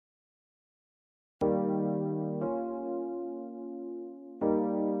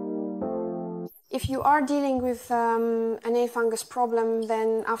If you are dealing with a nail fungus problem,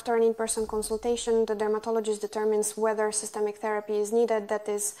 then after an in-person consultation, the dermatologist determines whether systemic therapy is needed, that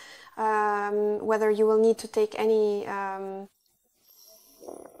is, whether you will need to take any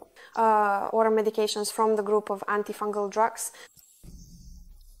oral medications from the group of antifungal drugs.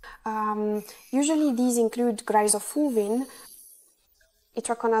 Usually these include grisofulvin,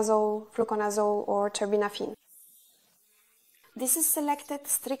 itraconazole, fluconazole, or terbinafine. This is selected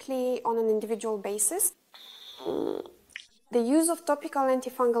strictly on an individual basis. The use of topical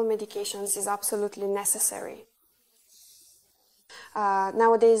antifungal medications is absolutely necessary.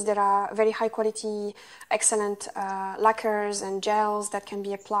 Nowadays there are very high quality, excellent lacquers and gels that can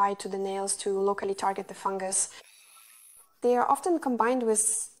be applied to the nails to locally target the fungus. They are often combined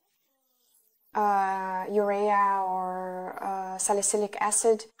with urea or salicylic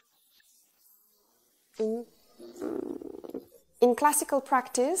acid. In classical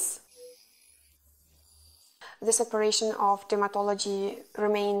practice, the separation of dermatology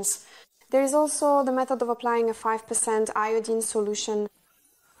remains. There is also the method of applying a 5% iodine solution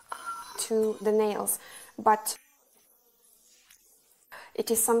to the nails, but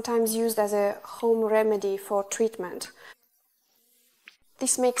it is sometimes used as a home remedy for treatment.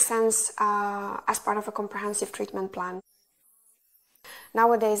 This makes sense as part of a comprehensive treatment plan.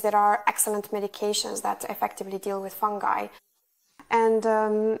 Nowadays, there are excellent medications that effectively deal with fungi. And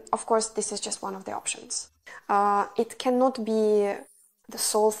of course, this is just one of the options. It cannot be the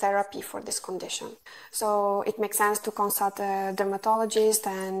sole therapy for this condition. So it makes sense to consult a dermatologist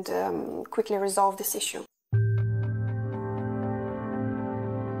and quickly resolve this issue.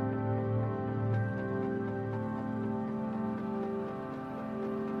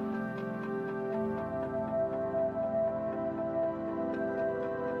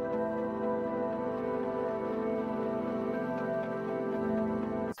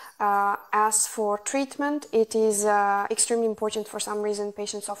 As for treatment, it is extremely important. For some reason,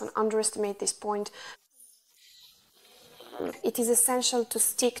 patients often underestimate this point. It is essential to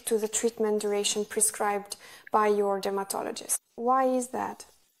stick to the treatment duration prescribed by your dermatologist. Why is that?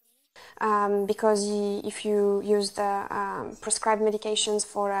 Because if you use the prescribed medications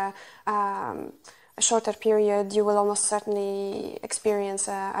for a shorter period, you will almost certainly experience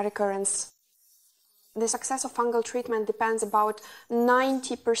a recurrence. The success of fungal treatment depends about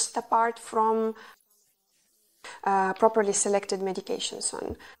 90% apart from properly selected medications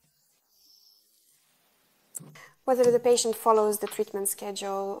on whether the patient follows the treatment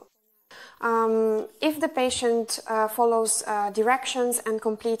schedule. If the patient follows directions and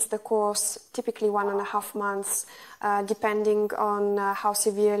completes the course, typically 1.5 months, depending on how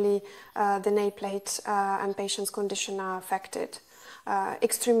severely the nail plate and patient's condition are affected.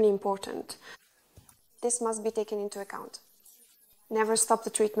 Extremely important. This must be taken into account. Never stop the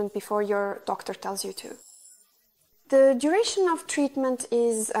treatment before your doctor tells you to. The duration of treatment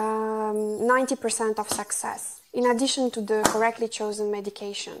is 90% of success, in addition to the correctly chosen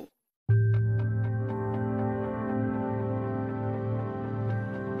medication.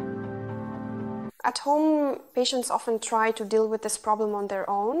 At home, patients often try to deal with this problem on their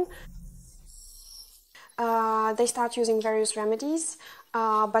own. They start using various remedies,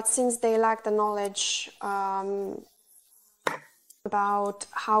 but since they lack the knowledge about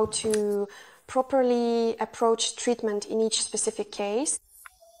how to properly approach treatment in each specific case,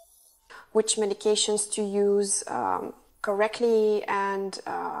 which medications to use correctly and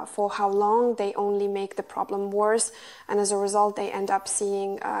for how long, they only make the problem worse, and as a result they end up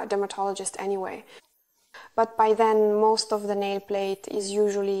seeing a dermatologist anyway. But by then most of the nail plate is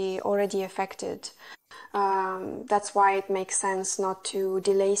usually already affected. That's why it makes sense not to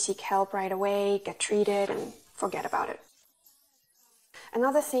delay, seek help right away, get treated and forget about it.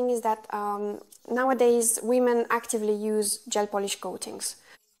 Another thing is that nowadays women actively use gel polish coatings.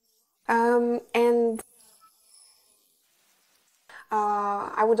 And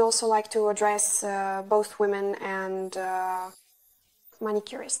I would also like to address both women and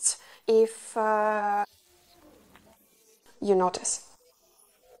manicurists. If you notice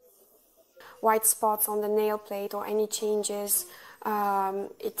white spots on the nail plate or any changes,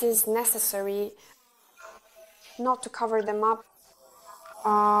 it is necessary not to cover them up,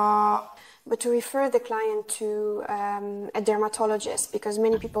 but to refer the client to a dermatologist, because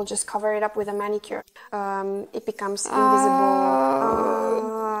many people just cover it up with a manicure. It becomes invisible,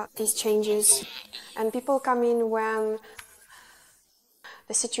 these changes. And people come in when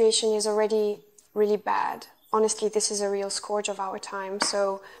the situation is already really bad. Honestly, this is a real scourge of our time,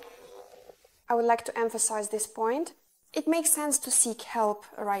 so I would like to emphasize this point. It makes sense to seek help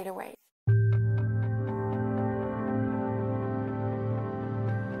right away.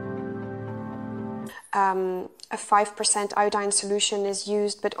 a 5% iodine solution is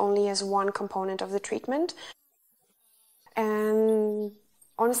used, but only as one component of the treatment. And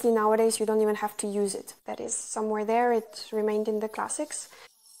honestly, nowadays you don't even have to use it. That is somewhere there, it remained in the classics.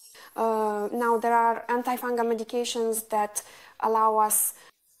 Now there are antifungal medications that allow us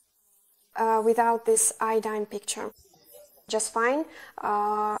without this iodine picture just fine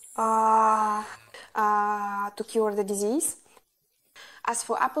to cure the disease. As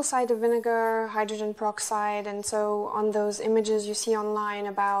for apple cider vinegar, hydrogen peroxide, and so on those images you see online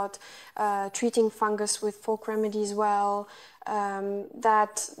about treating fungus with folk remedies, well,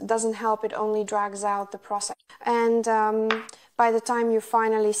 that doesn't help, it only drags out the process. And by the time you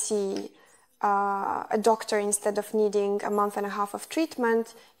finally see a doctor, instead of needing a month and a half of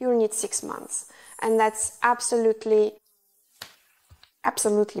treatment, you'll need 6 months. And that's absolutely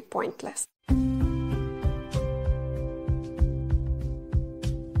pointless.